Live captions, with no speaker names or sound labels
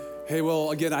Hey,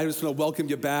 well, again, I just want to welcome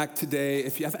you back today.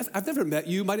 I've never met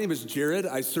you. My name is Jared.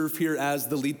 I serve here as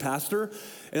the lead pastor,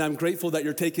 and I'm grateful that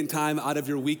you're taking time out of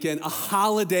your weekend, a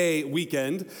holiday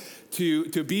weekend,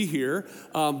 to be here.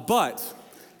 But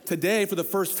today, for the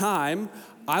first time,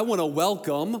 I want to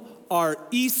welcome our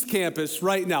East Campus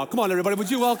right now. Come on, everybody, would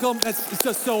you welcome? It's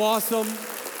just so awesome.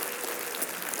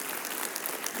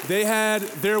 They had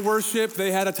their worship,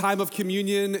 they had a time of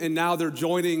communion, and now they're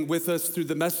joining with us through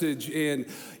the message. And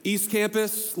East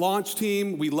Campus launch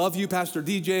team, we love you, Pastor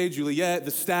DJ, Juliet, the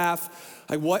staff.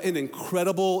 What an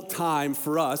incredible time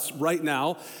for us right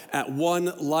now at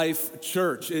One Life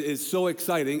Church. It is so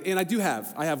exciting. And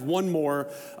I have one more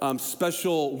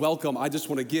special welcome I just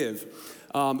want to give.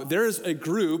 There's a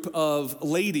group of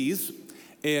ladies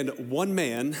and one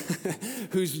man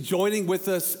who's joining with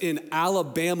us in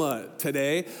Alabama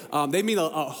today. They mean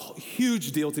a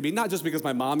huge deal to me, not just because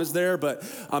my mom is there, but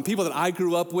people that I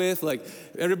grew up with, like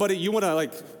everybody,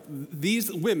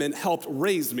 these women helped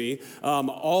raise me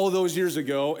all those years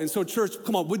ago. And so church,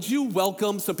 come on, would you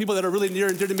welcome some people that are really near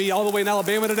and dear to me all the way in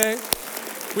Alabama today?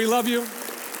 We love you.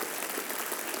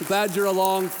 Glad you're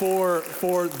along for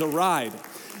the ride.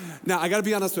 Now, I gotta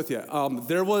be honest with you.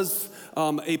 There was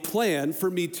a plan for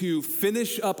me to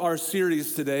finish up our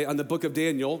series today on the book of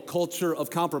Daniel, Culture of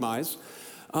Compromise.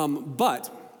 But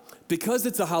because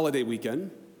it's a holiday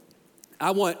weekend,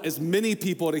 I want as many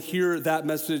people to hear that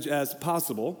message as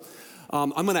possible.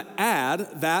 I'm gonna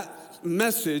add that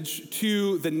message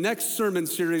to the next sermon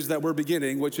series that we're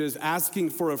beginning, which is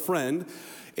Asking for a Friend,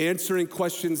 answering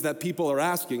questions that people are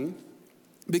asking.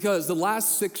 Because the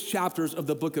last 6 chapters of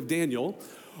the book of Daniel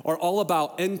are all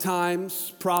about end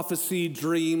times, prophecy,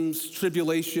 dreams,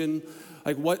 tribulation.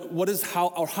 Like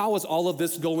how is all of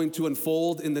this going to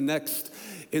unfold in the next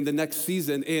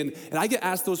season? And I get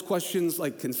asked those questions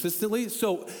like consistently.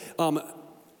 So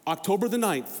October the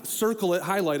 9th, circle it,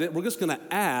 highlight it. We're just gonna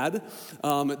add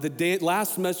the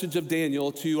last message of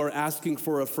Daniel to our Asking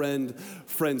for a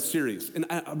Friend series. And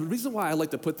the reason why I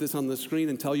like to put this on the screen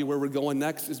and tell you where we're going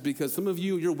next is because some of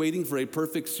you're waiting for a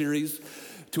perfect series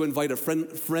to invite a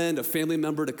friend, a family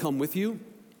member to come with you.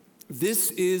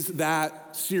 This is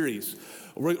that series.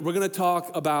 We're gonna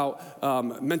talk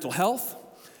about mental health,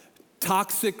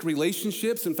 toxic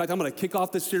relationships. In fact, I'm gonna kick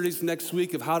off this series next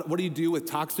week of what do you do with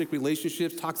toxic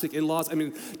relationships, toxic in-laws? I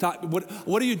mean,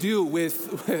 what do you do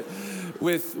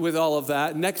with all of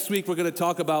that? Next week, we're gonna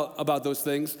talk about those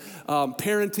things.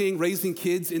 Parenting, raising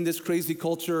kids in this crazy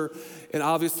culture, and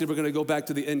obviously we're gonna go back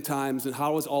to the end times and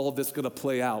how is all of this gonna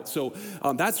play out. So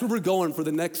that's where we're going for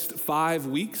the next 5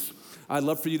 weeks. I'd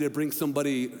love for you to bring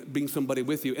somebody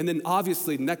with you. And then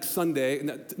obviously next Sunday,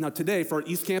 now today for our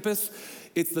East Campus,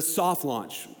 it's the soft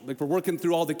launch. Like we're working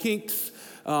through all the kinks,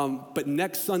 but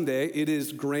next Sunday it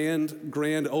is grand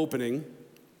opening.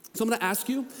 So I'm gonna ask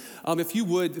you if you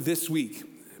would this week,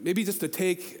 maybe just to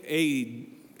take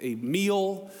a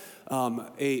meal,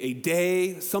 a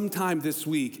day, sometime this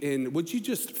week, and would you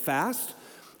just fast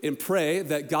and pray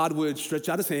that God would stretch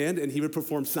out his hand and he would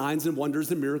perform signs and wonders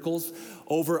and miracles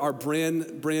over our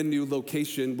brand new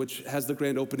location, which has the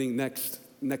grand opening next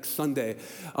Sunday.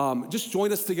 Just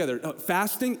join us together.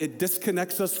 Fasting, it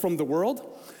disconnects us from the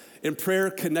world, and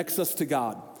prayer connects us to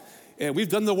God. And we've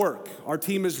done the work. Our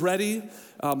team is ready,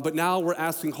 but now we're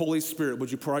asking Holy Spirit,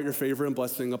 would you pour out your favor and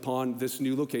blessing upon this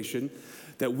new location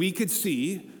that we could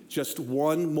see just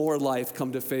one more life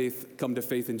come to faith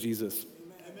in Jesus.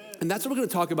 Amen. And that's what we're gonna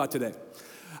talk about today.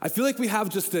 I feel like we have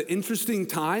just an interesting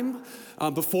time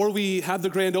before we have the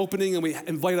grand opening and we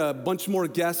invite a bunch more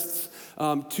guests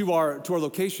to our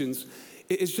locations.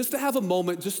 It's just to have a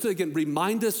moment, just to again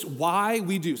remind us why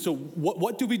we do. So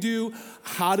what do we do?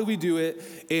 How do we do it?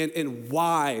 And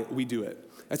why we do it?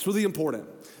 That's really important.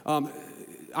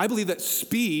 I believe that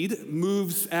speed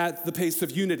moves at the pace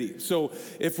of unity. So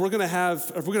if we're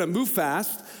gonna move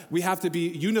fast, we have to be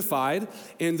unified.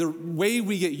 And the way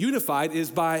we get unified is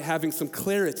by having some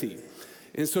clarity.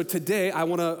 And so today I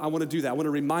wanna do that. I wanna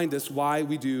remind us why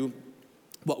we do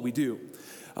what we do.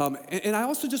 And I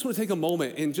also just want to take a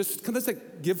moment and just kind of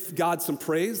like give God some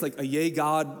praise, like a yay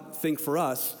God thing for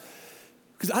us.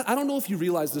 Because I don't know if you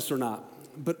realize this or not,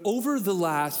 but over the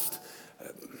last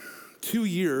 2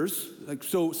 years,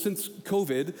 so since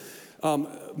COVID,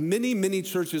 many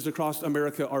churches across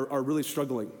America are really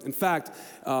struggling. In fact,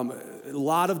 a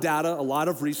lot of data, a lot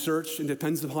of research, and it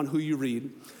depends upon who you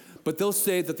read, but they'll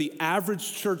say that the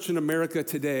average church in America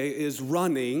today is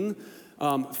running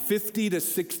 50 to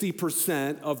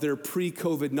 60% of their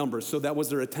pre-COVID numbers. So that was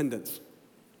their attendance.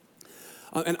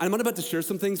 And I'm about to share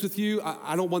some things with you.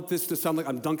 I don't want this to sound like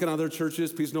I'm dunking on other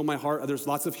churches. Please know my heart. There's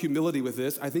lots of humility with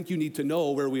this. I think you need to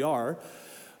know where we are.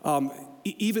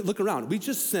 Even look around. We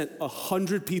just sent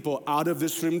 100 people out of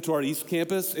this room to our East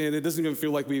Campus, and it doesn't even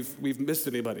feel like we've missed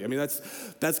anybody. I mean,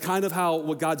 that's kind of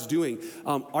what God's doing.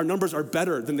 Our numbers are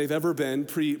better than they've ever been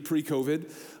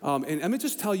pre-COVID. And let me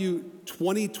just tell you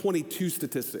 2022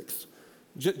 statistics,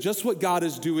 just what God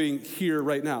is doing here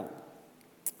right now.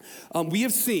 We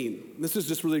have seen, this is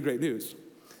just really great news,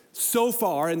 so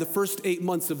far in the first 8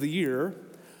 months of the year,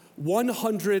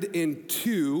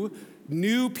 102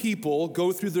 new people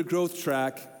go through the growth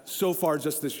track so far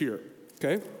just this year,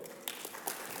 okay?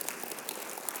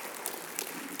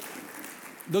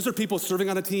 Those are people serving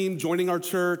on a team, joining our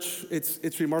church.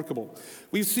 It's remarkable.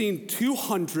 We've seen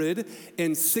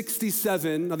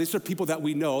 267, now these are people that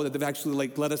we know, that they've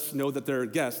actually let us know that they're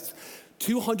guests,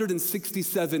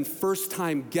 267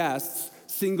 first-time guests,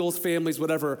 singles, families,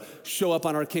 whatever, show up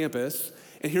on our campus.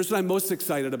 And here's what I'm most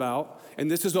excited about,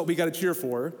 and this is what we got to cheer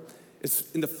for.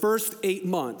 It's in the first 8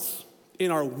 months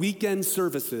in our weekend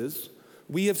services,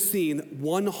 we have seen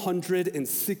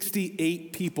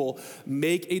 168 people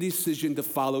make a decision to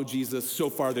follow Jesus so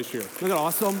far this year. Isn't that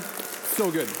awesome?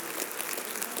 So good.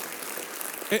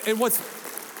 And what's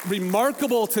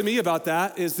remarkable to me about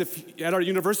that is if at our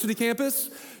university campus,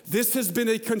 this has been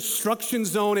a construction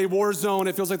zone, a war zone.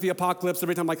 It feels like the apocalypse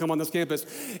every time I come on this campus.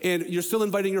 And you're still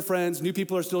inviting your friends. New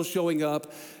people are still showing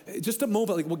up. Just a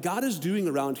moment, like what God is doing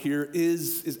around here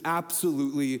is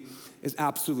absolutely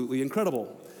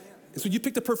incredible. And so you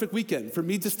picked a perfect weekend for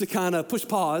me just to kind of push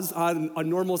pause on a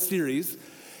normal series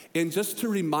and just to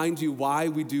remind you why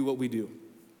we do what we do.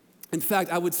 In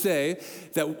fact, I would say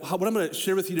that what I'm going to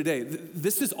share with you today,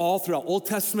 this is all throughout Old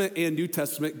Testament and New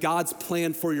Testament, God's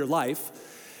plan for your life.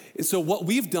 And so what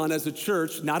we've done as a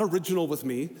church, not original with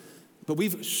me, but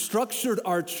we've structured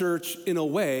our church in a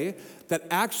way that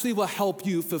actually will help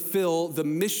you fulfill the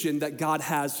mission that God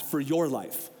has for your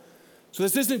life. So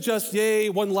this isn't just, yay,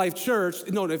 One Life Church.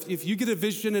 No, if you get a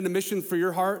vision and a mission for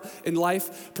your heart and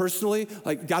life personally,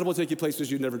 like God will take you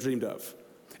places you never dreamed of.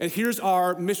 And here's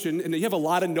our mission, and you have a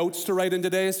lot of notes to write in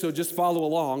today, so just follow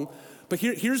along. But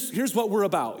here's what we're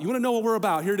about. You want to know what we're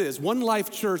about? Here it is. One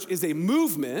Life Church is a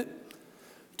movement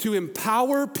to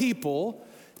empower people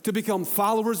to become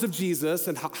followers of Jesus.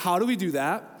 And how do we do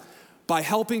that? By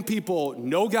helping people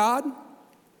know God,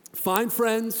 find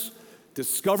friends,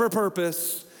 discover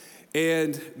purpose,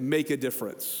 and make a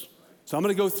difference. So I'm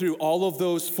going to go through all of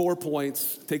those 4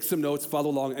 points, take some notes, follow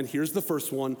along. And here's the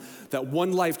first one, that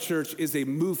One Life Church is a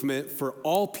movement for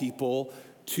all people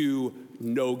to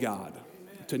know God.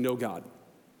 Amen. To know God.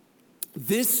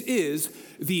 This is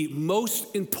the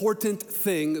most important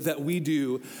thing that we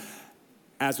do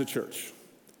as a church,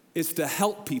 is to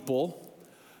help people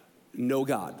know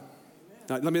God.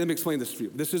 Now, let me explain this for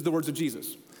you. This is the words of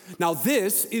Jesus. Now,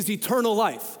 this is eternal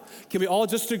life. Can we all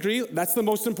just agree? That's the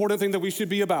most important thing that we should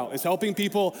be about, is helping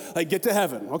people get to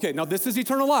heaven. Okay, now this is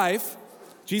eternal life.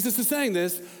 Jesus is saying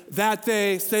this, that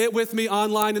they, say it with me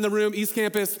online in the room, East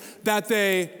Campus, that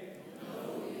they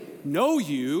know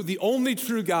you, the only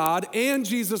true God, and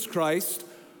Jesus Christ,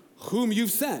 whom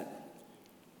you've sent.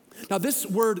 Now, this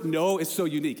word know is so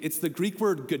unique. It's the Greek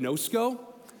word gnosko.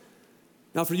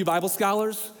 Now, for you Bible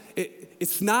scholars,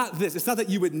 it's not this. It's not that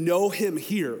you would know him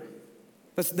here.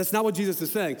 That's not what Jesus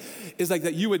is saying. It's like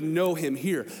that you would know him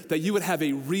here, that you would have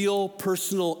a real,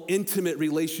 personal, intimate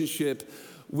relationship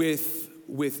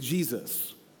with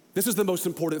Jesus. This is the most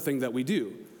important thing that we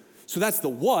do. So that's the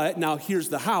what. Now here's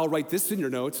the how. Write this in your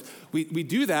notes. We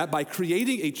do that by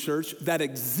creating a church that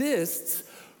exists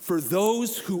for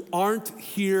those who aren't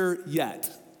here yet.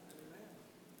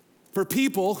 For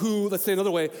people who, let's say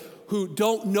another way, who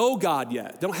don't know God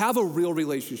yet, don't have a real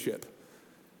relationship.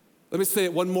 Let me say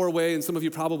it one more way, and some of you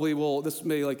probably will, this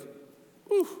may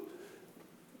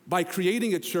by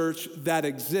creating a church that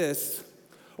exists,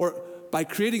 or by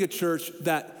creating a church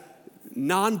that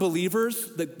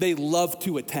non-believers, that they love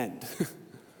to attend.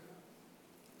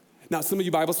 Now, some of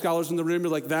you Bible scholars in the room are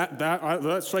like,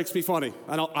 that strikes me funny.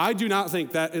 I do not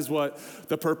think that is what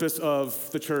the purpose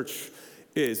of the church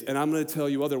is. And I'm going to tell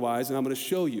you otherwise, and I'm going to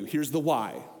show you. Here's the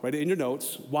why. Write it in your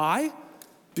notes. Why?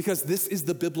 Because this is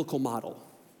the biblical model.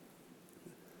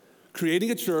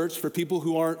 Creating a church for people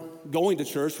who aren't going to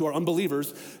church, who are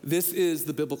unbelievers, this is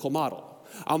the biblical model.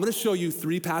 I'm going to show you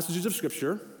 3 passages of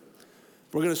Scripture.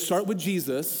 We're going to start with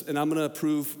Jesus, and I'm going to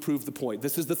prove the point.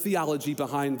 This is the theology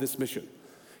behind this mission.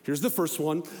 Here's the first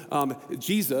one.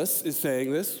 Jesus is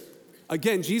saying this.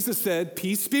 Again, Jesus said,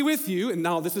 peace be with you. And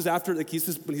now this is after when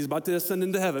he's about to ascend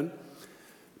into heaven.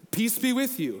 Peace be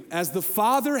with you. As the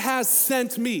Father has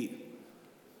sent me.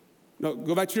 Now,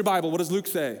 go back to your Bible. What does Luke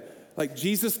say? Like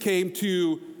Jesus came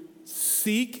to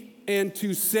seek and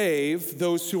to save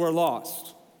those who are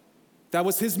lost. That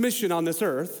was his mission on this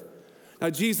earth. Now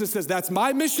Jesus says, that's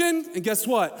my mission, and guess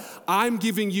what? I'm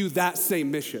giving you that same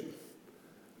mission.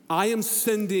 I am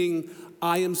sending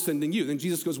you. Then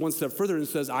Jesus goes one step further and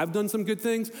says, I've done some good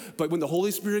things, but when the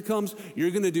Holy Spirit comes, you're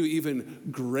gonna do even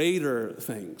greater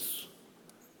things.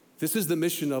 This is the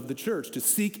mission of the church, to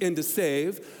seek and to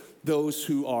save those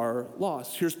who are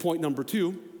lost. Here's point number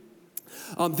 2.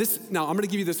 Now, I'm gonna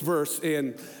give you this verse,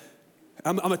 and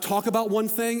I'm gonna talk about one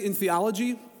thing in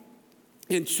theology.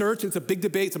 In church, it's a big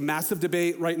debate, it's a massive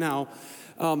debate right now,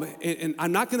 and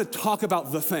I'm not gonna talk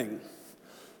about the thing.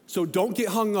 So don't get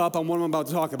hung up on what I'm about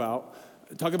to talk about.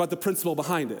 Talk about the principle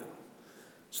behind it.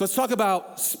 So let's talk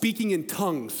about speaking in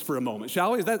tongues for a moment,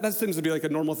 shall we? That seems to be like a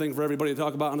normal thing for everybody to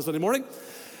talk about on a Sunday morning.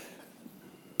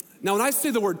 Now, when I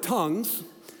say the word tongues,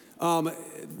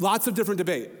 lots of different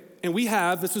debate. And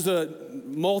this is a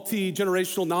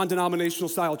multi-generational, non-denominational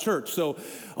style church. So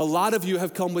a lot of you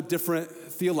have come with different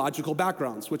theological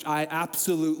backgrounds, which I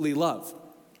absolutely love.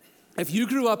 If you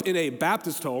grew up in a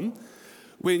Baptist home,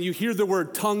 when you hear the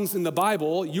word tongues in the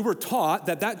Bible, you were taught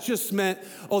that just meant,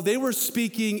 they were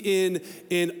speaking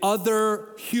in other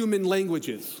human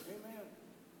languages. Amen.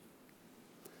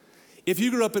 If you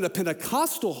grew up in a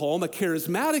Pentecostal home, a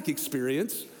charismatic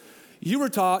experience, you were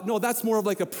taught, no, that's more of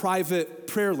like a private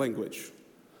prayer language.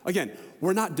 Again,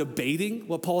 we're not debating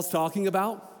what Paul's talking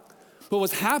about, but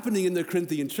what's happening in the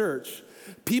Corinthian church,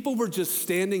 people were just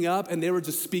standing up and they were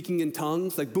just speaking in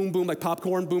tongues, like boom, boom, like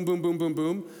popcorn, boom, boom, boom, boom,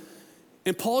 boom.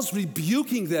 And Paul's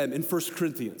rebuking them in 1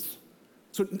 Corinthians.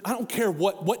 So I don't care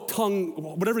what tongue,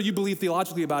 whatever you believe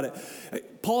theologically about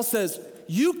it. Paul says,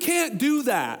 you can't do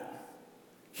that.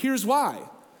 Here's why.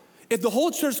 If the whole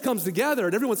church comes together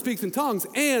and everyone speaks in tongues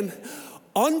and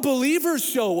unbelievers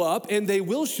show up, and they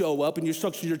will show up and you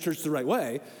structure your church the right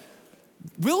way,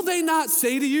 will they not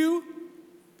say to you,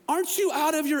 aren't you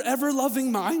out of your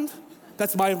ever-loving mind?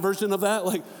 That's my version of that.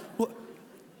 Like, well,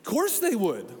 of course they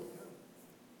would.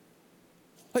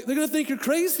 Like, they're gonna think you're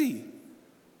crazy.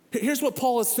 Here's what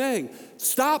Paul is saying.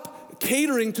 Stop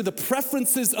catering to the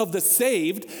preferences of the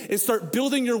saved and start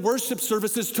building your worship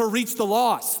services to reach the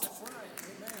lost.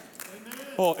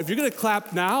 Oh, if you're gonna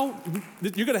clap now,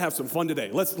 you're gonna have some fun today.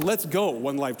 Let's go,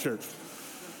 One Life Church.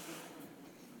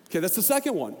 Okay, that's the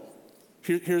second one.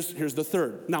 Here's the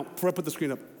third. Now, before I put the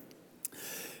screen up,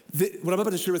 what I'm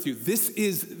about to share with you, this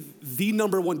is the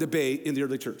number one debate in the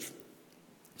early church.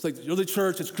 It's like the early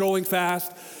church, it's growing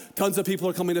fast, tons of people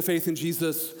are coming to faith in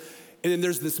Jesus, and then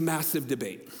there's this massive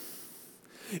debate.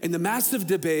 And the massive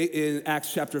debate in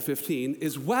Acts chapter 15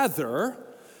 is whether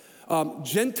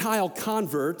Gentile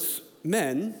converts,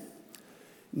 men,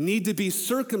 need to be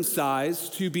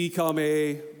circumcised to become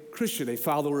a Christian, a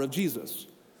follower of Jesus.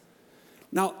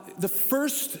 Now, the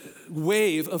first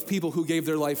wave of people who gave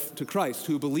their life to Christ,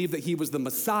 who believed that he was the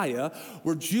Messiah,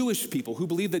 were Jewish people who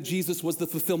believed that Jesus was the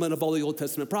fulfillment of all the Old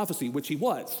Testament prophecy, which he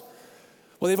was.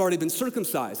 Well, they've already been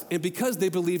circumcised. And because they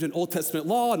believed in Old Testament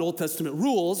law and Old Testament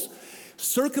rules,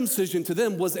 circumcision to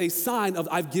them was a sign of,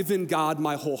 I've given God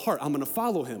my whole heart. I'm gonna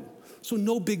follow him. So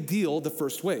no big deal, the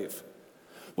first wave.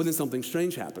 Well, then something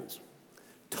strange happens.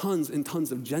 Tons and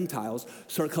tons of Gentiles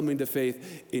start coming to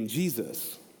faith in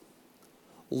Jesus.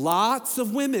 Lots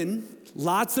of women,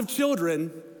 lots of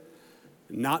children,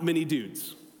 not many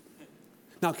dudes.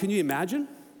 Now, can you imagine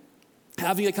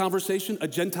having a conversation, a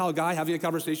Gentile guy having a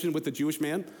conversation with a Jewish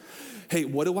man? Hey,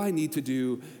 what do I need to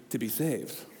do to be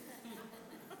saved?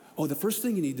 Oh, the first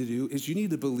thing you need to do is you need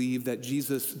to believe that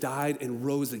Jesus died and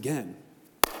rose again.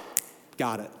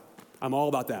 Got it. I'm all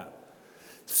about that.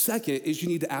 Second is you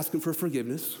need to ask him for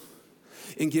forgiveness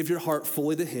and give your heart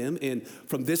fully to him. And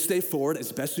from this day forward,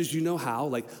 as best as you know how,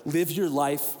 like live your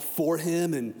life for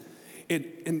him. And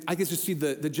I can just see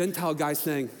the Gentile guy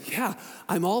saying, yeah,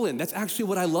 I'm all in. That's actually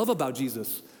what I love about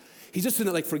Jesus. He just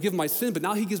didn't like forgive my sin, but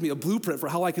now he gives me a blueprint for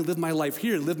how I can live my life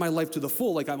here and live my life to the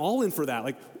full. Like I'm all in for that.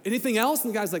 Like anything else?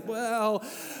 And the guy's like, well,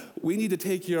 we need to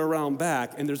take you around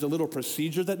back. And there's a little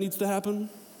procedure that needs to happen.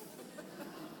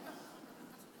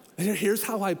 And here's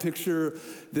how I picture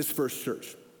this first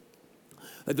church.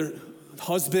 Like their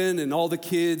husband and all the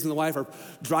kids and the wife are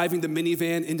driving the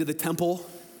minivan into the temple.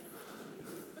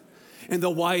 And the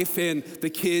wife and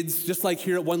the kids, just like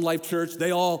here at One Life Church,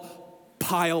 they all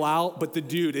pile out, but the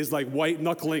dude is like white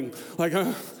knuckling, like,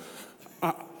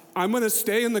 I'm gonna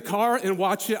stay in the car and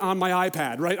watch it on my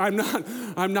iPad, right?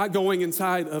 I'm not going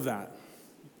inside of that.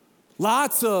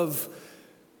 Lots of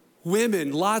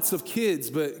women, lots of kids,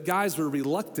 but guys were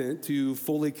reluctant to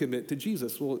fully commit to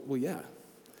Jesus. Well, yeah.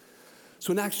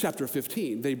 So in Acts chapter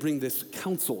 15, they bring this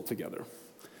council together.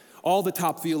 All the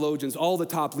top theologians, all the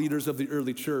top leaders of the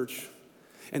early church.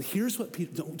 And here's what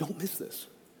people, don't miss this.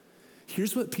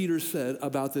 Here's what Peter said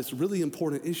about this really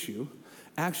important issue.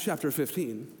 Acts chapter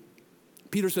 15.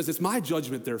 Peter says, it's my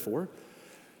judgment, therefore,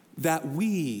 that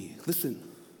we, listen,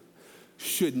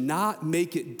 should not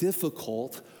make it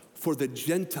difficult for the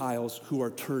Gentiles who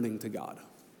are turning to God.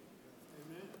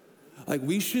 Amen. Like,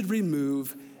 we should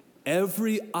remove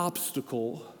every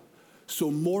obstacle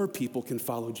so more people can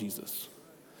follow Jesus.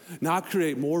 Not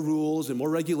create more rules and more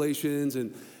regulations.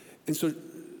 And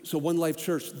so One Life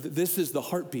Church, this is the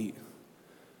heartbeat.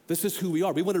 This is who we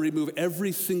are. We want to remove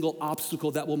every single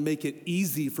obstacle that will make it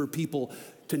easy for people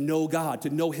to know God, to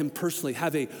know Him personally,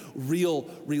 have a real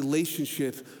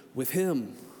relationship with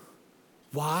Him.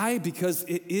 Why? Because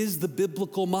it is the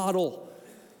biblical model.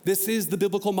 This is the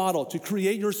biblical model, to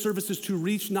create your services to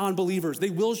reach non-believers. They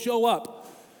will show up.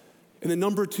 And then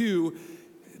number two,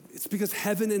 it's because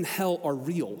heaven and hell are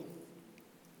real.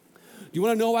 You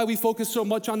want to know why we focus so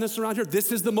much on this around here?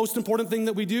 This is the most important thing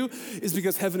that we do, is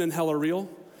because heaven and hell are real.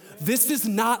 This is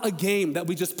not a game that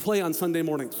we just play on Sunday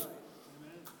mornings.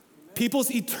 People's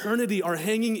eternity are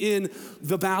hanging in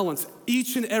the balance.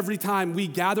 Each and every time we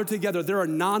gather together, there are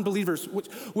non-believers,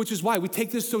 which is why we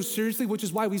take this so seriously, which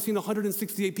is why we've seen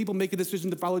 168 people make a decision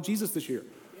to follow Jesus this year.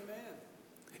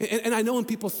 And I know when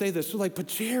people say this, they're like, but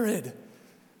Jared,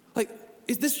 like,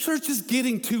 this church is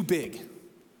getting too big.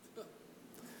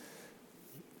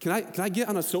 Can I get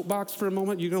on a soapbox for a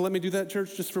moment? You gonna let me do that,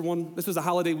 church? Just for one. This is a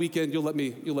holiday weekend. You'll let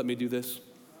me do this.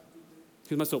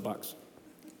 Here's my soapbox.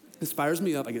 This fires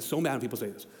me up. I get so mad when people say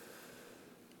this.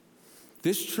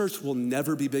 This church will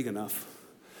never be big enough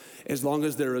as long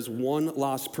as there is one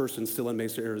lost person still in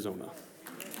Mesa, Arizona.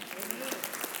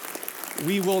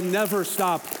 We will never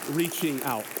stop reaching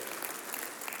out.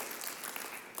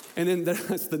 And then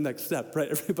that's the next step, right?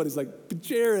 Everybody's like, but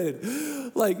Jared,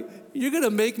 like, you're gonna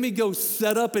make me go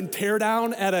set up and tear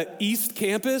down at an East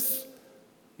campus?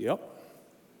 Yep.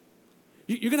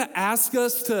 You're gonna ask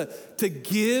us to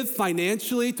give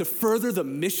financially to further the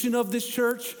mission of this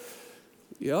church?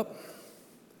 Yep.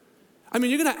 I mean,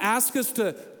 you're gonna ask us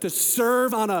to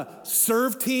serve on a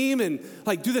serve team and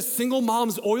like do the single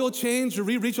moms oil change or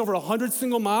reach over 100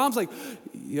 single moms? Like,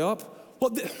 yep.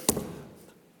 Well,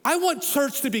 I want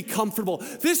church to be comfortable.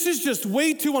 This is just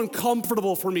way too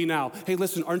uncomfortable for me now. Hey,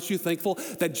 listen, aren't you thankful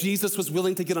that Jesus was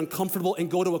willing to get uncomfortable and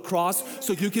go to a cross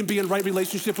so you can be in right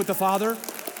relationship with the Father?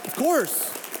 Of course.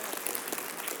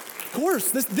 Of course.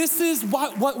 This is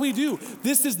what we do.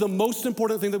 This is the most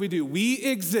important thing that we do. We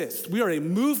exist. We are a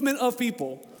movement of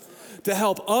people to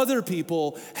help other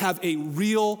people have a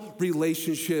real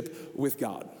relationship with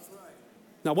God.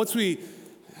 Now, once we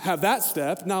have that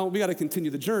step, now we got to continue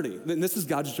the journey. And this is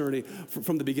God's journey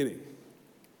from the beginning.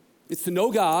 It's to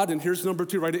know God, and here's number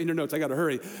two, write it in your notes, I got to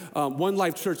hurry. One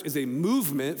Life Church is a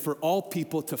movement for all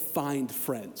people to find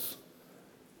friends.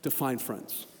 To find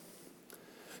friends.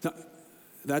 Now,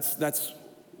 that's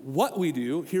what we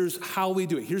do. Here's how we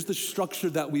do it. Here's the structure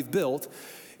that we've built,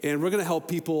 and we're going to help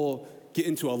people get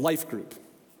into a life group.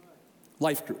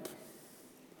 Life group.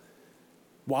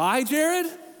 Why, Jared?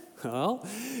 Well,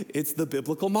 it's the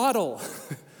biblical model.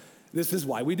 This is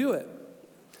why we do it.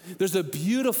 There's a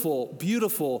beautiful,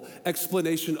 beautiful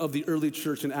explanation of the early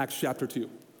church in Acts chapter 2.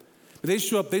 They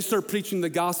show up, they start preaching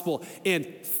the gospel, and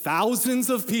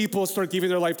thousands of people start giving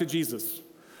their life to Jesus.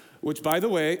 Which, by the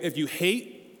way, if you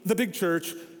hate the big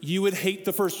church, you would hate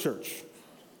the first church.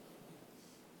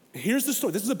 Here's the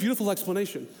story. This is a beautiful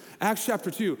explanation. Acts chapter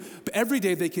 2. But every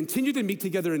day they continued to meet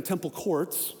together in temple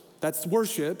courts. That's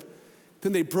worship.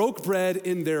 Then they broke bread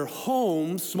in their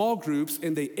homes, small groups,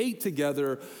 and they ate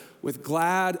together with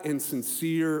glad and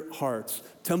sincere hearts.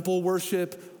 Temple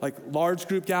worship, like large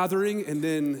group gathering, and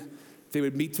then they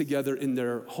would meet together in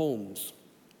their homes.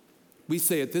 We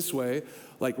say it this way,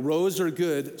 like rows are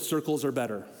good, circles are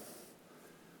better.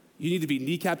 You need to be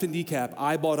kneecap to kneecap,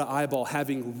 eyeball to eyeball,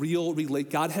 having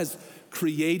God has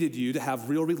created you to have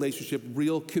real relationship,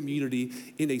 real community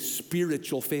in a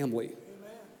spiritual family.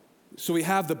 So we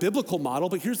have the biblical model,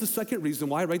 but here's the second reason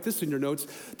why, write this in your notes,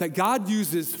 that God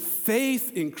uses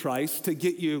faith in Christ to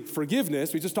get you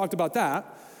forgiveness. We just talked about that.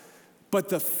 But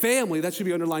the family, that should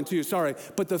be underlined too, sorry.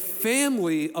 But the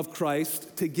family of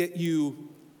Christ to get you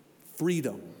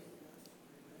freedom.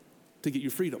 To get you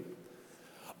freedom.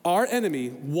 Our enemy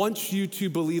wants you to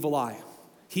believe a lie.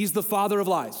 He's the father of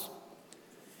lies.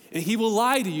 And he will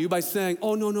lie to you by saying,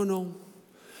 oh, no.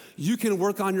 You can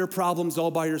work on your problems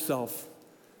all by yourself.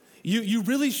 You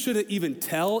really shouldn't even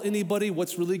tell anybody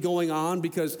what's really going on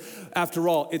because, after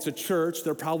all, it's a church.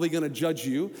 They're probably going to judge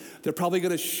you. They're probably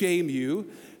going to shame you.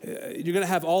 You're going to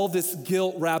have all this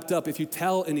guilt wrapped up if you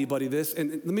tell anybody this.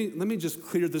 And let me just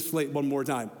clear the slate one more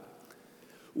time.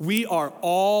 We are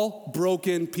all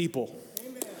broken people.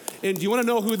 And do you want to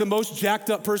know who the most jacked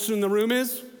up person in the room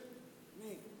is?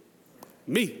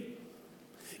 Me.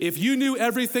 If you knew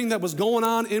everything that was going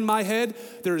on in my head,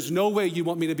 there is no way you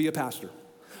want me to be a pastor.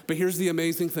 But here's the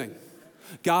amazing thing.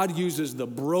 God uses the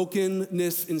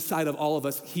brokenness inside of all of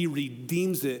us. He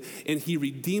redeems it, and he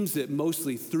redeems it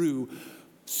mostly through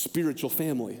spiritual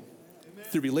family,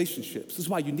 through relationships. This is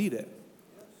why you need it.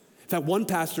 In fact, one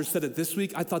pastor said it this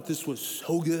week. I thought this was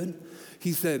so good.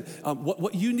 He said,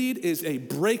 what you need is a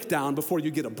breakdown before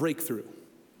you get a breakthrough.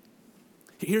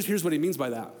 Here's what he means by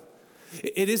that.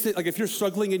 It isn't like if you're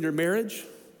struggling in your marriage,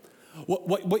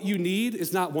 what you need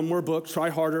is not one more book, try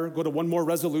harder, go to one more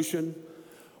resolution.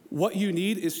 What you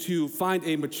need is to find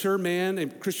a mature man, a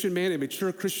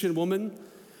mature Christian woman.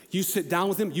 You sit down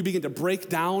with him, you begin to break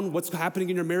down what's happening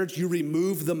in your marriage, you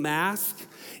remove the mask,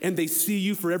 and they see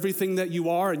you for everything that you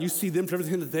are, and you see them for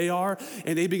everything that they are,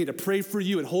 and they begin to pray for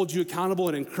you and hold you accountable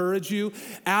and encourage you.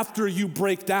 After you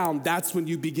break down, that's when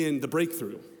you begin the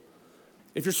breakthrough.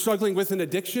 If you're struggling with an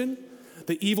addiction,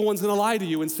 the evil one's gonna lie to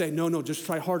you and say, no, just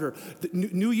try harder. The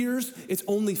New Year's, it's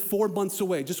only 4 months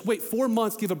away. Just wait 4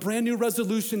 months, give a brand new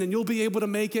resolution, and you'll be able to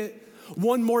make it.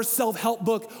 One more self-help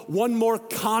book, one more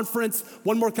conference.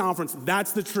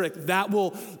 That's the trick. That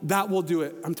will do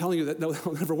it. I'm telling you,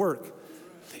 that'll never work.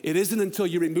 It isn't until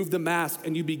you remove the mask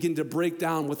and you begin to break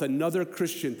down with another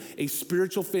Christian, a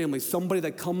spiritual family, somebody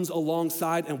that comes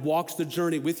alongside and walks the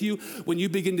journey with you. When you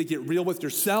begin to get real with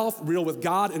yourself, real with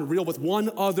God, and real with one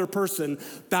other person,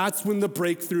 that's when the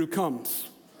breakthrough comes.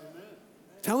 Amen.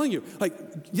 Telling you,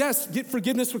 yes, get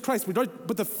forgiveness with Christ,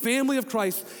 but the family of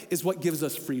Christ is what gives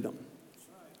us freedom.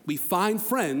 We find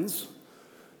friends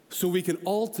so we can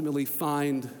ultimately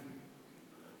find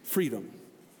freedom.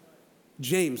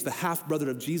 James, the half-brother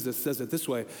of Jesus, says it this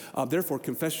way, therefore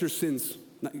confess your sins.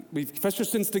 We confess your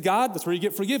sins to God, that's where you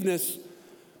get forgiveness.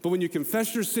 But when you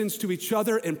confess your sins to each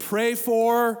other and pray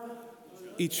for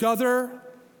each other,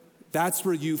 that's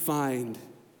where you find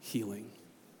healing.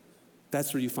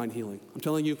 That's where you find healing. I'm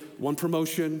telling you, one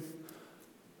promotion,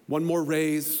 one more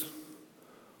raise,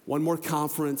 one more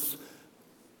conference,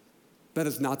 that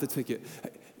is not the ticket.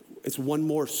 It's one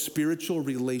more spiritual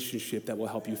relationship that will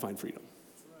help you find freedom.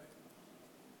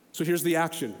 So here's the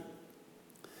action.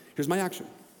 Here's my action.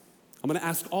 I'm gonna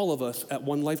ask all of us at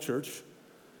One Life Church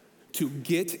to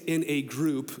get in a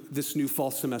group this new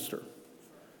fall semester.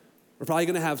 We're probably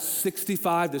gonna have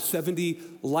 65 to 70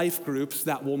 life groups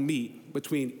that will meet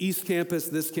between East Campus,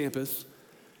 this campus,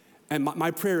 and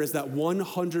my prayer is that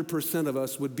 100% of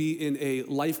us would be in a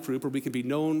life group where we can be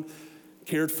known,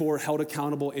 cared for, held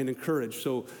accountable, and encouraged.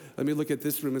 So let me look at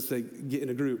this room and say, get in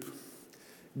a group,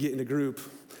 get in a group,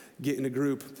 get in a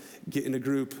group, get in a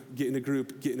group, get in a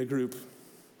group, get in a group.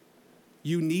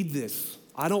 You need this.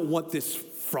 I don't want this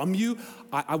from you.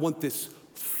 I want this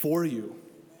for you.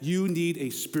 You need a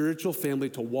spiritual family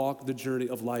to walk the journey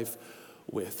of life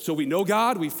with. So we know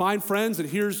God, we find friends, and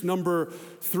here's number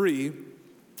 3.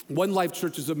 One Life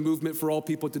Church is a movement for all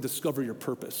people to discover your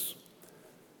purpose.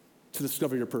 To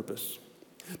discover your purpose.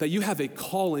 That you have a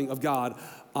calling of God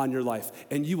on your life,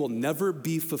 and you will never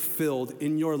be fulfilled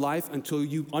in your life until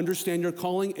you understand your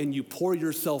calling and you pour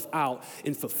yourself out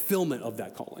in fulfillment of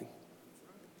that calling.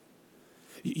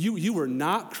 You were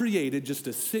not created just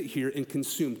to sit here and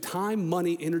consume time,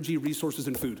 money, energy, resources,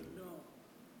 and food.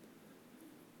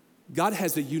 God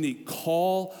has a unique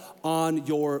call on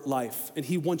your life, and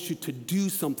he wants you to do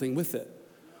something with it.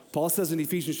 Paul says in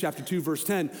Ephesians chapter 2, verse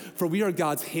 10, for we are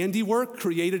God's handiwork,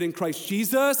 created in Christ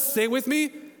Jesus, say it with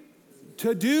me,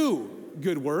 to do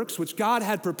good works, which God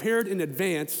had prepared in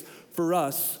advance for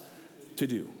us to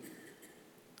do.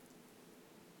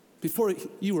 Before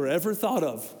you were ever thought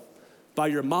of by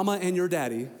your mama and your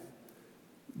daddy,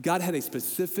 God had a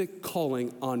specific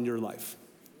calling on your life.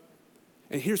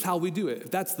 And here's how we do it.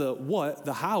 If that's the what,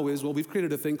 the how is, well, we've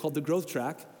created a thing called the growth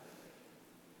track.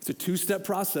 It's a 2-step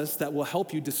process that will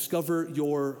help you discover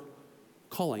your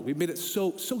calling. We've made it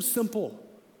so simple.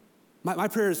 My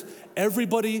prayer is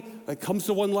everybody that comes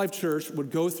to One Life Church would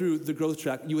go through the growth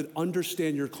track. You would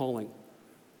understand your calling.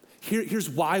 Here's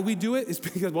why we do it is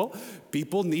because, well,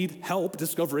 people need help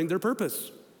discovering their purpose.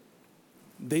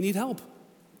 They need help.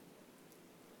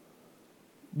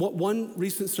 What one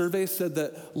recent survey said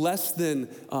that less than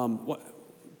 10%,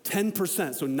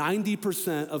 so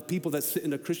 90% of people that sit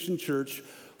in a Christian church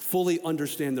fully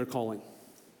understand their calling.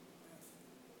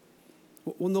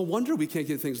 Well, no wonder we can't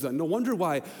get things done. No wonder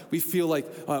why we feel like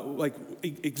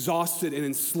exhausted and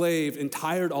enslaved and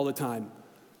tired all the time.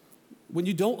 When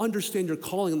you don't understand your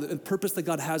calling and the purpose that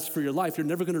God has for your life, you're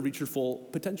never going to reach your full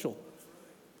potential.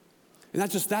 And not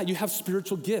just that, you have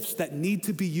spiritual gifts that need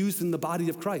to be used in the body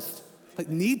of Christ.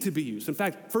 need to be used. In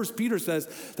fact, 1 Peter says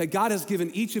that God has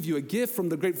given each of you a gift from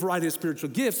the great variety of spiritual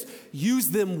gifts. Use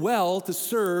them well to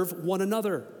serve one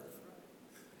another.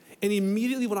 And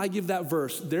immediately when I give that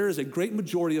verse, there is a great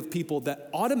majority of people that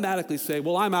automatically say,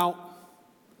 well, I'm out.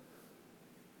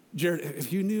 Jared,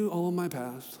 if you knew all of my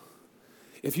past,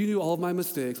 if you knew all of my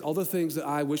mistakes, all the things that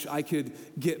I wish I could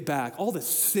get back, all the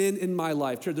sin in my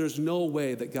life, Jared, there's no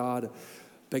way that God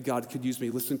could use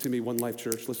me. Listen to me, One Life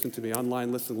Church. Listen to me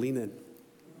online. Listen, lean in.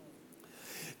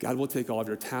 God will take all of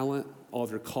your talent, all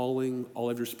of your calling, all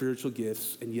of your spiritual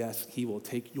gifts, and yes, he will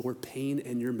take your pain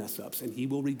and your mess ups, and he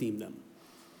will redeem them.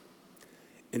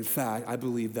 In fact, I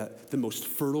believe that the most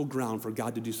fertile ground for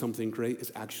God to do something great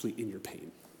is actually in your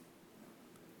pain.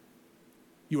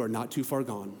 You are not too far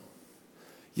gone.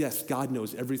 Yes, God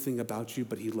knows everything about you,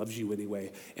 but he loves you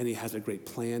anyway, and he has a great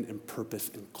plan and purpose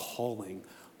and calling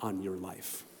on your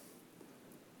life.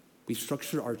 We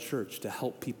structure our church to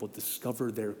help people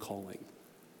discover their calling.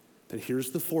 Then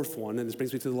here's the fourth one, and this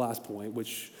brings me to the last point,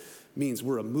 which means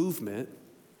we're a movement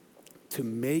to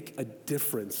make a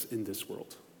difference in this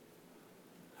world.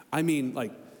 I mean,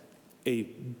 like a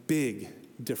big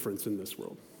difference in this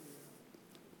world.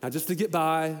 Not just to get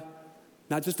by,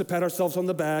 not just to pat ourselves on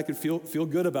the back and feel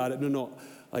good about it. No.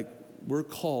 Like, we're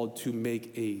called to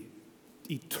make a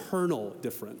eternal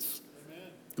difference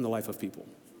in the life of people.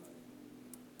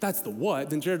 That's the what.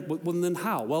 Then Jared, well, then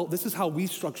how? Well, this is how we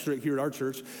structure it here at our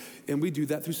church, and we do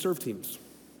that through serve teams,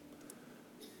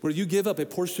 where you give up a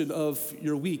portion of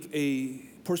your week, a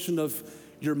portion of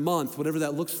your month, whatever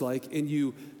that looks like, and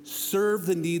you serve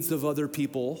the needs of other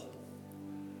people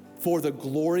for the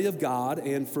glory of God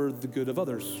and for the good of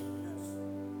others.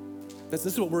 This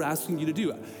is what we're asking you to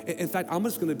do. In fact, I'm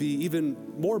just gonna be even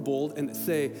more bold and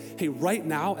say, hey, right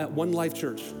now at One Life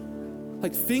Church,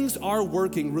 like things are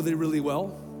working really, really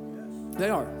well. They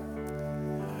are.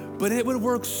 But it would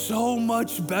work so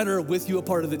much better with you a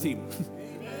part of the team.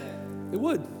 It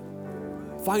would.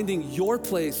 Finding your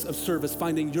place of service,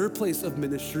 finding your place of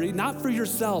ministry, not for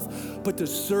yourself, but to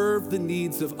serve the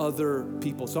needs of other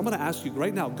people. So I'm gonna ask you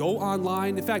right now, go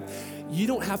online. In fact, you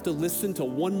don't have to listen to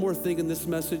one more thing in this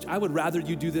message. I would rather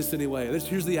you do this anyway.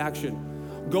 Here's the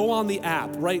action. Go on the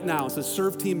app right now. It says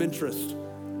Serve Team Interest.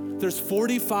 There's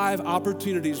 45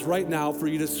 opportunities right now for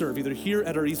you to serve, either here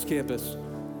at our East Campus.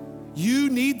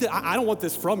 You need I don't want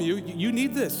this from you. You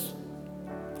need this.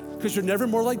 Because you're never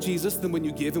more like Jesus than when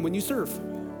you give and when you serve.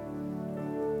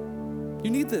 You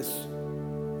need this.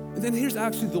 And then here's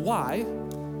actually the why,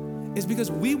 is because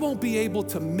we won't be able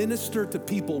to minister to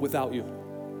people without you.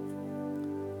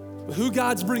 Who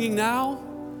God's bringing now,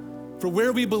 for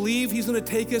where we believe he's gonna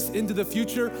take us into the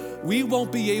future, we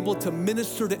won't be able to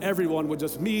minister to everyone with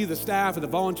just me, the staff, and the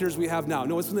volunteers we have now.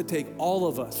 No, it's gonna take all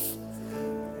of us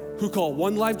who call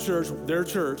One Life Church their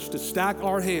church to stack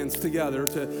our hands together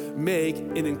to make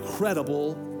an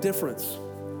incredible difference.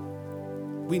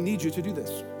 We need you to do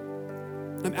this.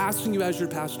 I'm asking you as your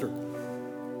pastor,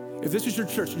 if this is your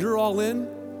church, you're all in,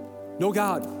 know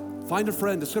God, find a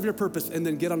friend, discover your purpose, and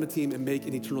then get on the team and make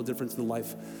an eternal difference in the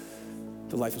life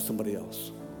of somebody else.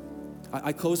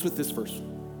 I close with this verse.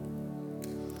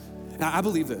 Now, I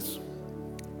believe this,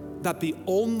 that the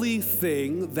only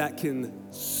thing that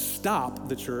can stop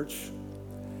the church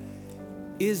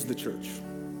is the church.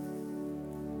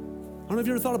 I don't know if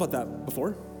you ever thought about that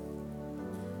before.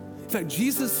 In fact,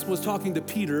 Jesus was talking to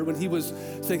Peter when he was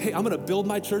saying, hey, I'm gonna build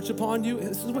my church upon you.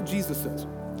 This is what Jesus says.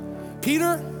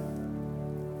 Peter,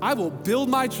 I will build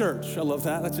my church. I love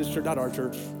that. That's his church, not our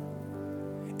church.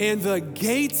 And the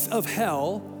gates of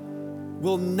hell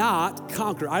will not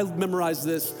conquer. I memorized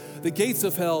this. The gates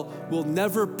of hell will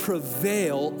never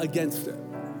prevail against it.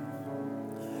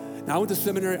 Now, I went to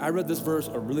seminary. I read this verse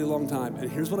a really long time.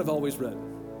 And here's what I've always read.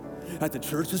 That the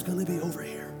church is gonna be over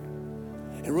here.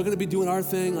 And we're gonna be doing our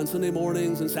thing on Sunday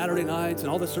mornings and Saturday nights and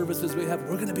all the services we have.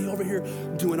 We're gonna be over here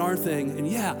doing our thing. And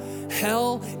yeah,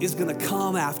 hell is gonna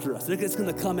come after us. It's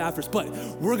gonna come after us, but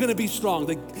we're gonna be strong.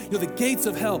 The gates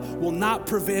of hell will not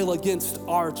prevail against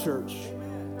our church.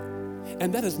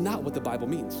 And that is not what the Bible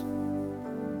means.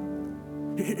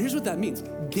 Here's what that means.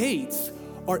 Gates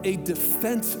are a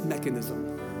defense mechanism.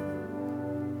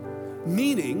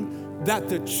 Meaning that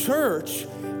the church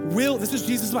this is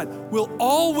Jesus' mind, will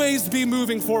always be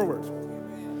moving forward.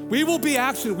 We will be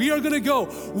action. We are gonna go.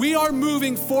 We are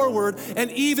moving forward, and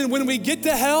even when we get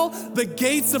to hell, the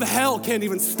gates of hell can't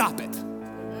even stop it.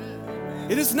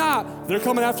 It is not, they're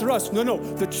coming after us. No,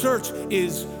 the church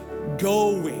is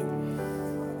going.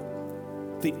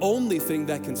 The only thing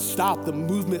that can stop the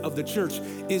movement of the church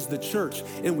is the church,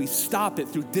 and we stop it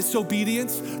through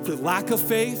disobedience, through lack of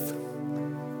faith,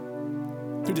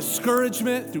 through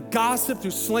discouragement, through gossip,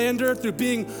 through slander, through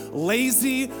being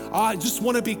lazy. I just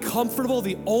want to be comfortable.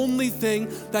 The only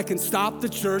thing that can stop the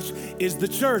church is the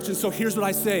church. And so here's what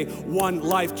I say, One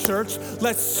Life Church,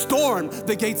 let's storm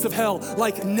the gates of hell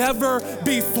like never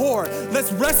before.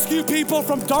 Let's rescue people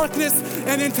from darkness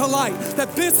and into light.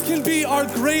 That this can be our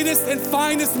greatest and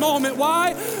finest moment.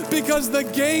 Why? Because the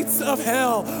gates of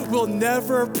hell will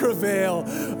never prevail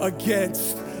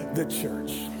against the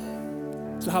church.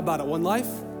 So how about it, One Life?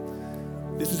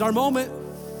 This is our moment.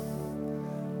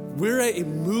 We're a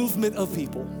movement of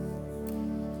people.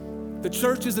 The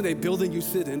church isn't a building you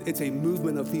sit in, it's a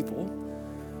movement of people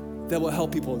that will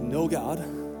help people know God,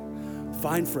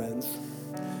 find friends,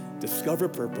 discover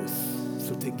purpose,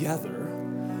 so together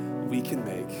we can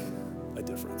make a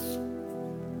difference.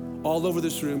 All over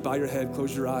this room, bow your head,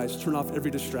 close your eyes, turn off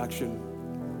every distraction.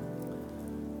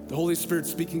 The Holy Spirit's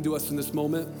speaking to us in this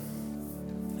moment.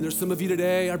 And there's some of you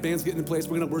today, our band's getting in place,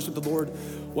 we're gonna worship the Lord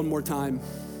one more time.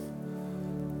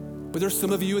 But there's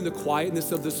some of you in the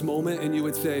quietness of this moment and you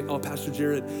would say, oh, Pastor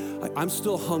Jared, I'm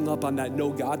still hung up on that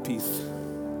no God piece.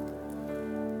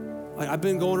 I've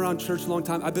been going around church a long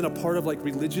time. I've been a part of like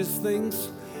religious things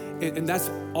and that's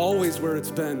always where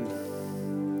it's been.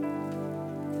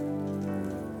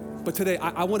 But today,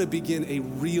 I wanna begin a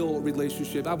real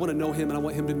relationship. I wanna know him and I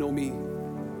want him to know me.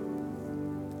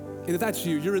 And if that's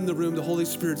you, you're in the room, the Holy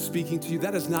Spirit's speaking to you.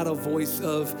 That is not a voice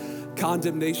of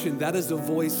condemnation. That is a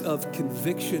voice of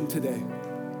conviction today.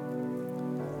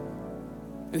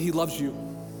 And he loves you.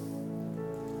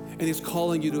 And he's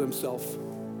calling you to himself.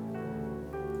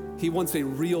 He wants a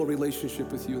real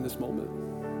relationship with you in this moment.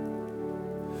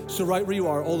 So right where you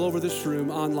are, all over this room,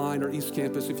 online or East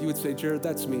Campus, if you would say, Jared,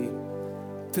 that's me.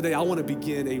 Today, I want to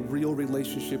begin a real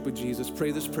relationship with Jesus. Pray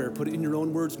this prayer. Put it in your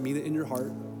own words. Mean it in your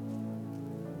heart.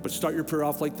 But start your prayer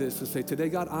off like this and say, today,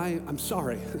 God, I'm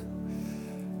sorry.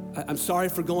 I'm sorry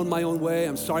for going my own way.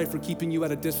 I'm sorry for keeping you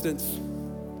at a distance.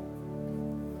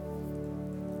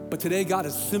 But today, God,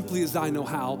 as simply as I know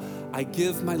how, I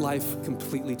give my life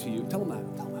completely to you. Tell him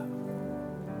that. Tell him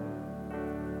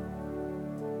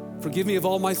that. Forgive me of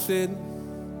all my sin.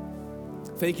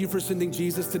 Thank you for sending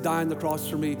Jesus to die on the cross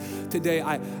for me. Today,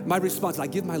 my response, I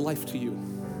give my life to you.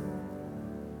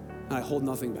 And I hold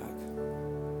nothing back.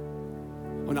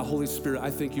 Oh, now, Holy Spirit, I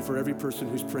thank you for every person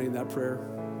who's praying that prayer.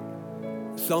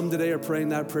 Some today are praying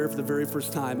that prayer for the very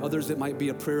first time. Others, it might be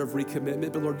a prayer of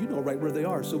recommitment. But Lord, you know right where they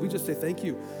are. So we just say thank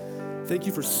you. Thank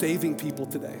you for saving people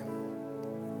today.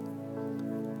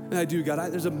 And I do,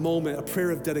 God, there's a moment, a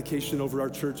prayer of dedication over our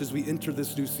church as we enter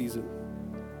this new season.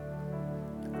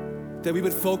 That we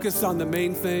would focus on the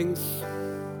main things,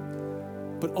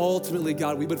 but ultimately,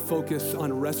 God, we would focus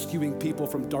on rescuing people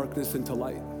from darkness into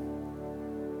light.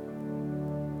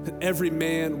 That every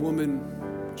man,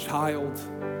 woman, child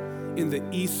in the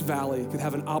East Valley could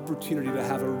have an opportunity to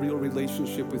have a real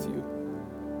relationship with you.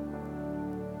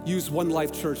 Use One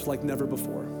Life Church like never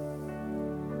before.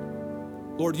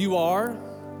 Lord, you are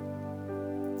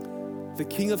the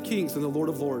King of Kings and the Lord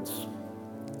of Lords.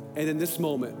 And in this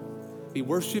moment, we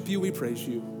worship you, we praise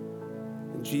you.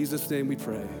 In Jesus' name we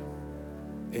pray,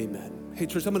 amen. Hey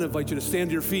church, I'm gonna invite you to stand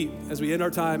to your feet as we end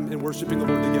our time in worshiping the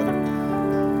Lord together.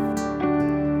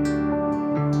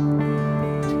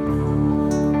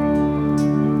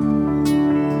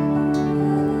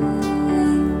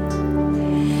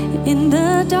 In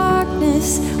the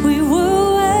darkness, we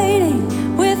were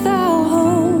waiting without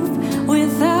hope,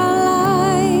 without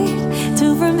light,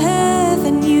 till from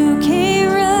heaven you came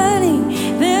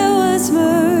running. There was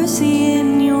mercy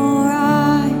in your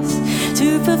eyes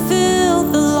to fulfill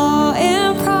the law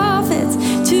and prophets.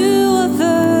 To a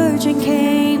virgin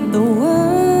came the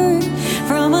word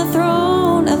from a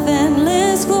throne of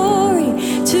endless glory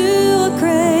to a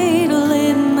cradle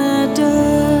in the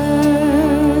dirt.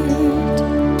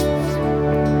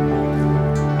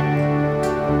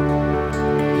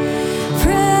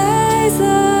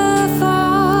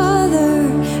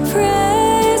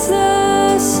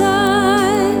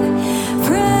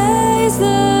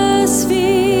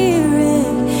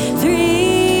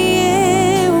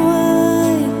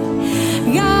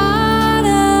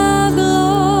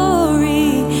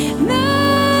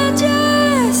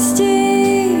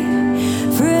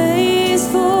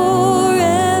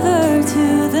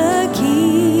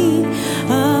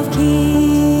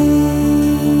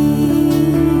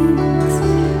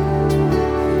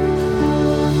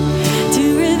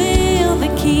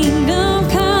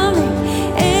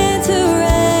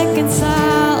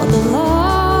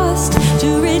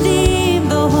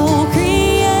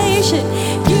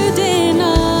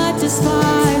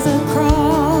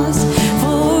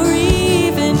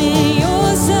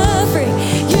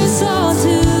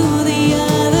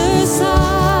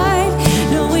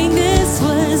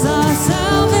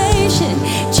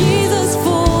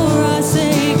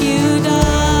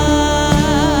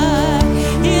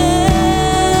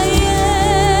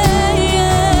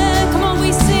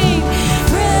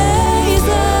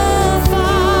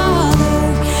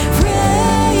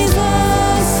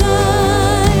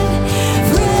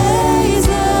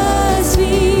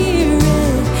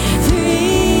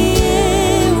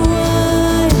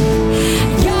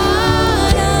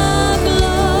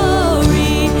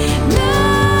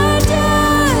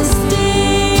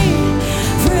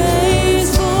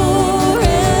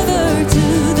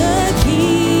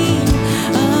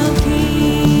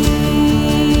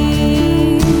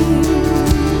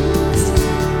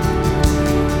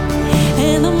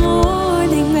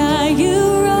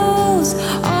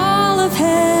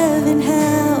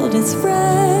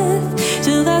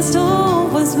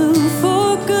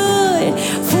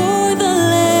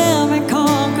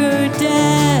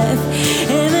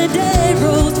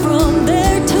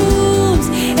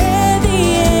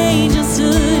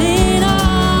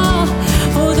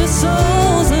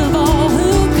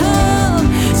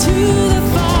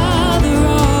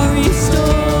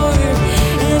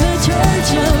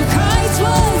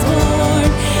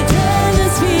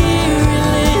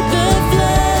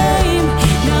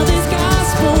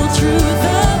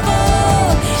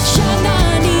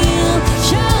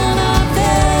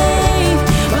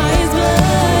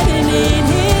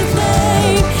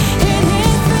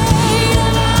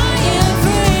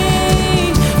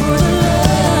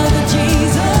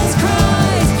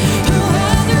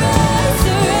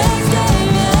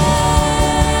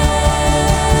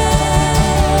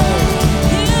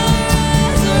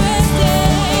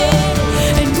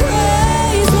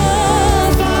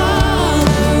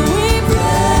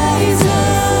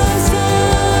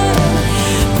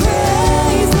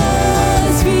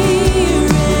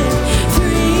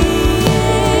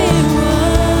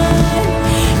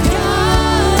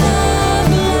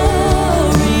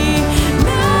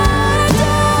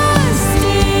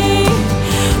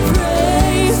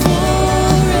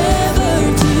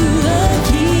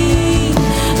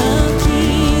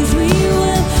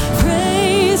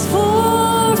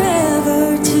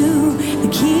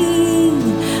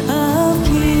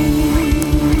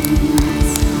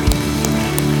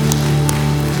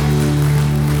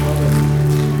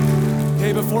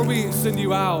 Hey, before we send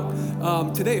you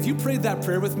out, today, if you prayed that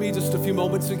prayer with me just a few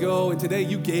moments ago, and today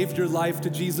you gave your life to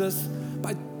Jesus,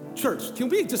 by church, can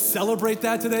we just celebrate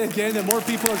that today again, that more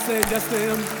people are saying yes to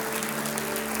him?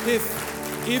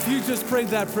 If you just prayed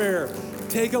that prayer,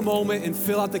 take a moment and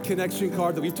fill out the connection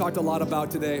card that we've talked a lot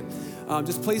about today.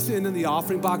 Just place it in the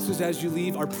offering boxes as you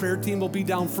leave. Our prayer team will be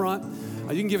down front.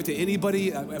 You can give it to anybody.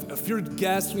 If you're a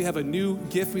guest, we have a new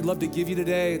gift we'd love to give you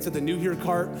today. It's in the New Here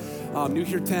cart, New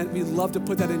Here tent. We'd love to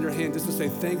put that in your hand just to say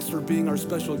thanks for being our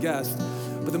special guest.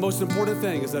 But the most important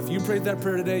thing is that if you prayed that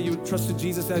prayer today, you trusted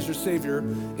Jesus as your Savior,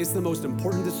 it's the most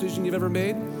important decision you've ever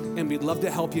made, and we'd love to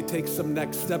help you take some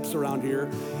next steps around here.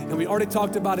 And we already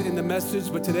talked about it in the message,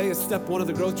 but today is step one of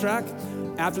the growth track.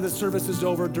 After the service is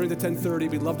over, during the 10:30,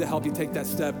 we'd love to help you take that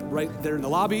step right there in the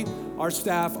lobby. Our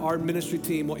staff, our ministry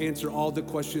team will answer all the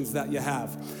questions that you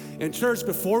have. And church,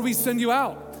 before we send you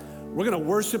out, we're gonna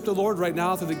worship the Lord right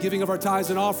now through the giving of our tithes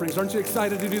and offerings. Aren't you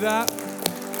excited to do that?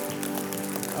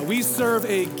 We serve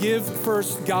a give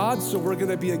first God, so we're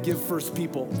gonna be a give first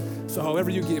people. So however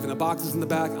you give, in the boxes in the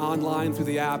back, online, through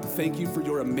the app, thank you for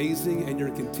your amazing and your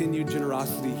continued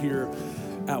generosity here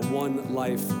at One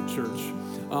Life Church.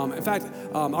 In fact,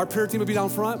 our prayer team will be down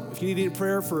front. If you need any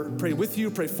prayer, pray with you,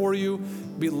 pray for you.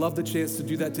 We'd love the chance to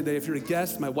do that today. If you're a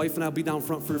guest, my wife and I will be down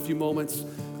front for a few moments.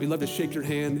 We'd love to shake your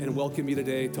hand and welcome you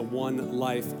today to One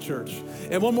Life Church.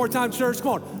 And one more time, church,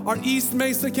 come on. Our East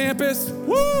Mesa campus,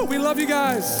 woo, we love you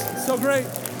guys. So great.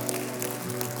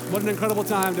 What an incredible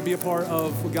time to be a part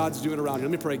of what God's doing around here.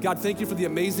 Let me pray. God, thank you for the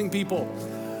amazing people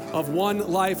of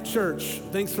One Life Church.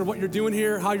 Thanks for what you're doing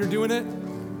here, how you're doing it.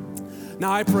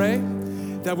 Now I pray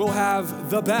that we'll have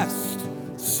the best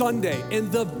Sunday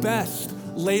and the best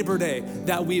Labor Day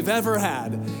that we've ever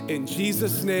had. In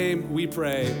Jesus' name we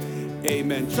pray,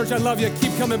 amen. Church, I love you.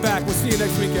 Keep coming back. We'll see you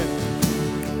next weekend.